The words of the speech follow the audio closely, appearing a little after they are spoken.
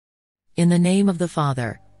In the name of the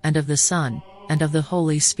Father, and of the Son, and of the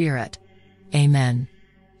Holy Spirit. Amen.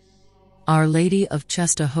 Our Lady of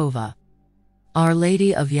Czestochowa. Our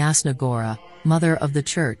Lady of Jasna Góra, Mother of the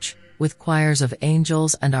Church, with choirs of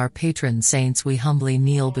angels and our patron saints we humbly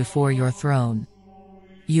kneel before your throne.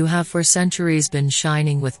 You have for centuries been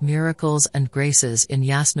shining with miracles and graces in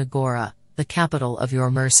Jasna Góra, the capital of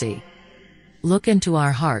your mercy. Look into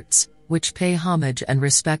our hearts, which pay homage and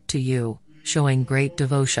respect to you, showing great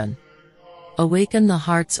devotion. Awaken the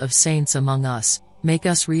hearts of saints among us, make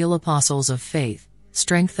us real apostles of faith,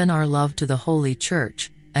 strengthen our love to the Holy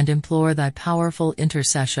Church, and implore thy powerful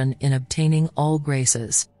intercession in obtaining all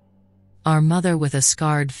graces. Our Mother with a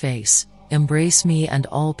scarred face, embrace me and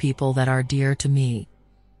all people that are dear to me.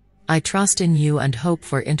 I trust in you and hope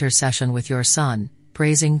for intercession with your Son,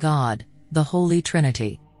 praising God, the Holy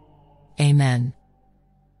Trinity. Amen.